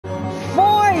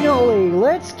finally,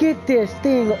 let's get this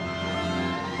thing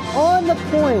on the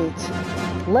point.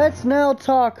 Let's now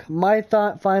talk my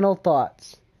final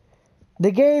thoughts. The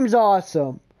game's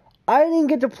awesome. I didn't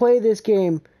get to play this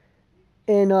game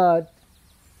in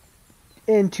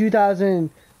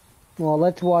 2000. Well,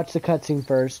 let's watch the cutscene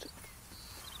first.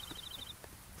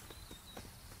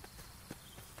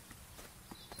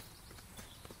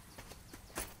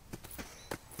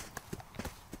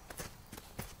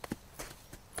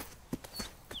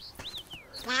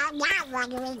 Now what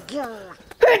do we do?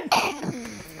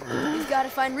 We've got to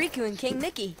find Riku and King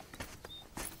Mickey.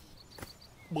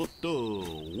 But,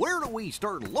 where do we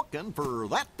start looking for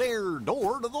that there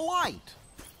door to the light?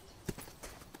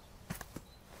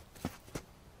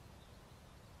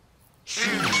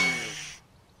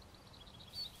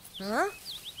 Huh?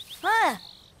 Huh?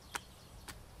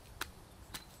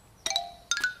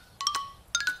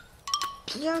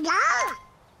 Pluto?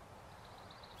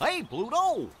 Hey,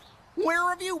 Pluto! Where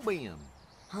have you been?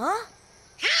 Huh?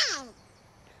 Hey!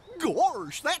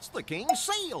 Gosh, that's the king's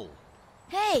seal!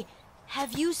 Hey,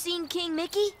 have you seen King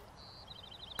Mickey?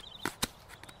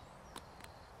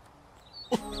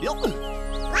 Yep.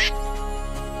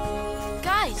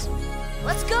 Guys,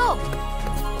 let's go!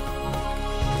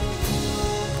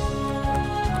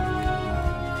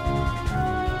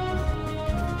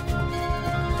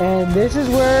 And this is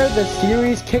where the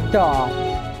series kicked off.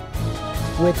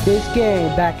 With this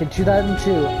game back in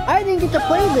 2002. I didn't get to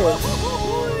play this.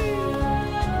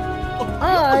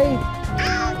 I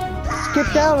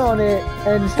skipped out on it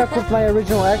and stuck with my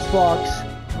original Xbox.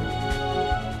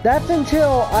 That's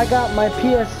until I got my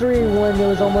PS3 when it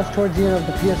was almost towards the end of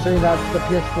the PS3 and that's the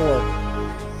PS4.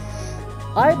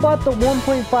 I bought the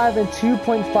 1.5 and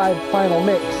 2.5 final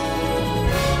mix.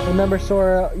 Remember,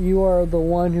 Sora, you are the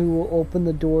one who will open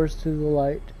the doors to the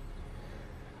light.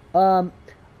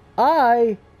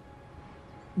 I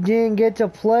didn't get to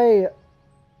play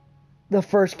the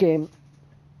first game.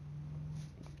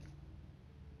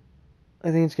 I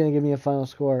think it's going to give me a final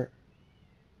score.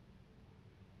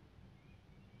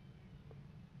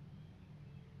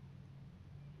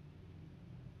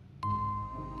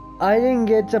 I didn't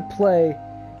get to play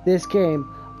this game.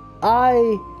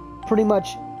 I pretty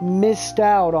much missed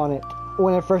out on it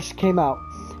when it first came out.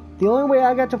 The only way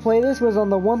I got to play this was on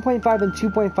the 1.5 and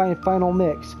 2.5 final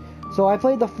mix. So I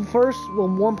played the first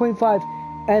 1.5,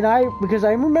 and because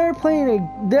I remember I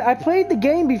played the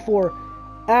game before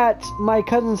at my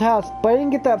cousin's house, but I didn't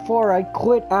get that far. I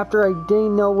quit after I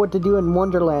didn't know what to do in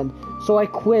Wonderland. So I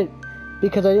quit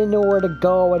because I didn't know where to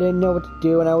go, I didn't know what to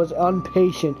do, and I was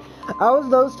impatient. I was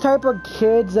those type of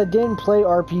kids that didn't play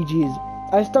RPGs.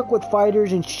 I stuck with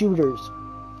fighters and shooters.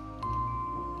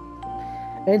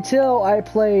 Until I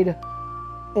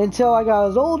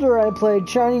got older, I played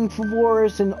Shining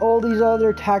Force and all these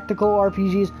other tactical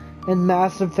RPGs and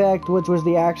Mass Effect, which was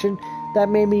the action. That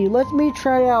made me, let me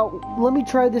try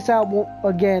this out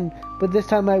again, but this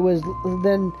time I used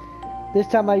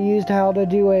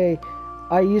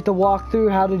I used to walk through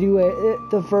how to do it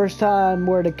the first time,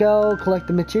 where to go, collect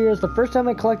the materials. The first time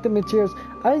I collected materials,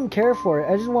 I didn't care for it.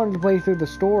 I just wanted to play through the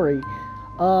story.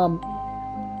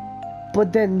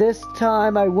 But then this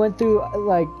time I went through,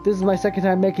 this is my second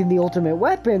time making the ultimate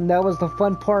weapon. That was the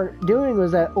fun part doing,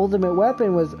 was that ultimate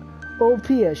weapon was OP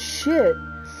as shit.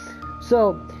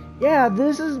 So, yeah,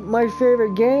 this is my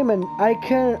favorite game, and I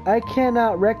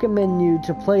cannot recommend you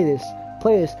to play this.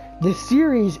 The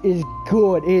series is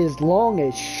good. It is long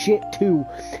as shit too.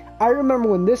 I remember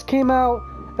when this came out,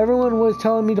 everyone was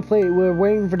telling me to play it. We were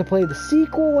waiting to play the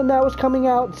sequel when that was coming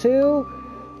out too.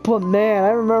 But man, I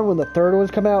remember when the third one was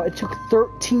coming out. It took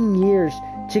 13 years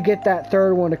to get that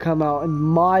third one to come out, and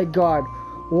my god,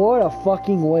 what a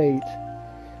fucking wait.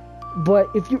 But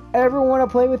if you ever want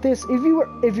to play with this, if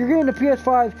you're getting a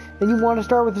PS5 and you want to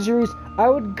start with the series, I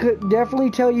would definitely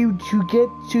tell you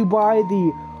to buy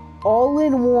the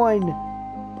all-in-one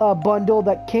bundle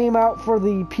that came out for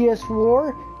the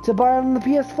PS4 to buy it on the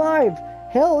PS5.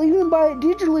 Hell, even buy it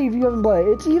digitally if you haven't played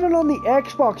it. It's even on the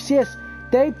Xbox. Yes,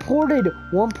 they ported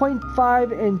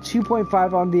 1.5 and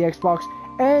 2.5 on the Xbox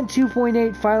and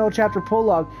 2.8 Final Chapter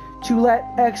Prologue to let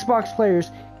Xbox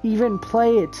players even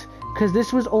play it, because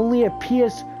this was only a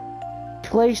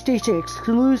PlayStation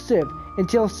exclusive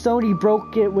until Sony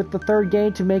broke it with the third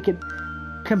game to make it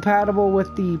compatible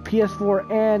with the PS4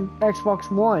 and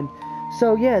Xbox One.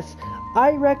 So yes,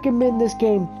 I recommend this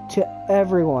game to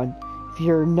everyone.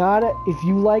 If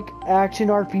you like action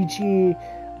RPG,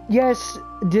 yes,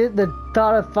 the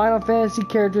thought of Final Fantasy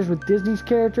characters with Disney's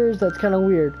characters, that's kind of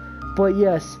weird. But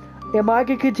yes, am I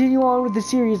going to continue on with the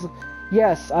series?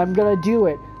 Yes, I'm going to do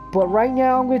it. But right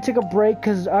now I'm going to take a break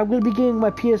because I'm going to be getting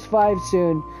my PS5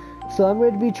 soon. So I'm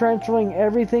going to be transferring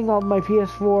everything on my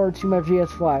PS4 to my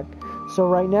PS5. So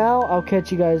right now, I'll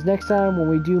catch you guys next time when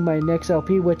we do my next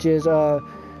LP, which is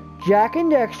Jak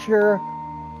and Daxter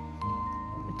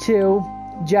 2,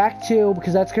 Jak 2,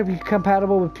 because that's going to be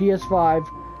compatible with PS5.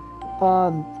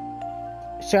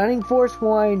 Shining Force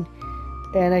 1,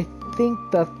 and I think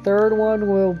the third one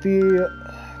will be...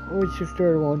 What's the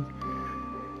third one?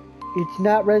 It's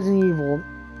not Resident Evil.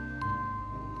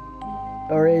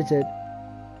 Or is it?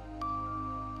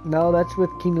 No, that's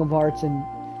with Kingdom Hearts. And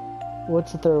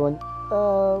what's the third one?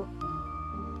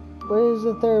 What is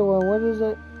the third one? What is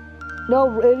it?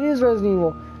 No, it is Resident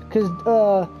Evil. Because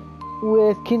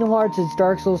with Kingdom Hearts, it's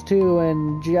Dark Souls 2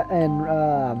 and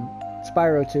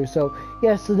Spyro 2. So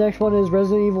yes, the next one is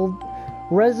Resident Evil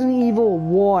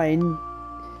 1,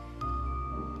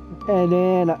 and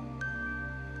then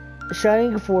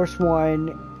Shining Force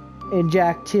 1 and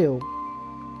Jak 2.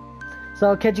 So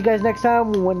I'll catch you guys next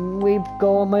time when we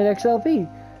go on my next LP.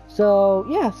 So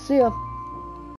yeah, see ya.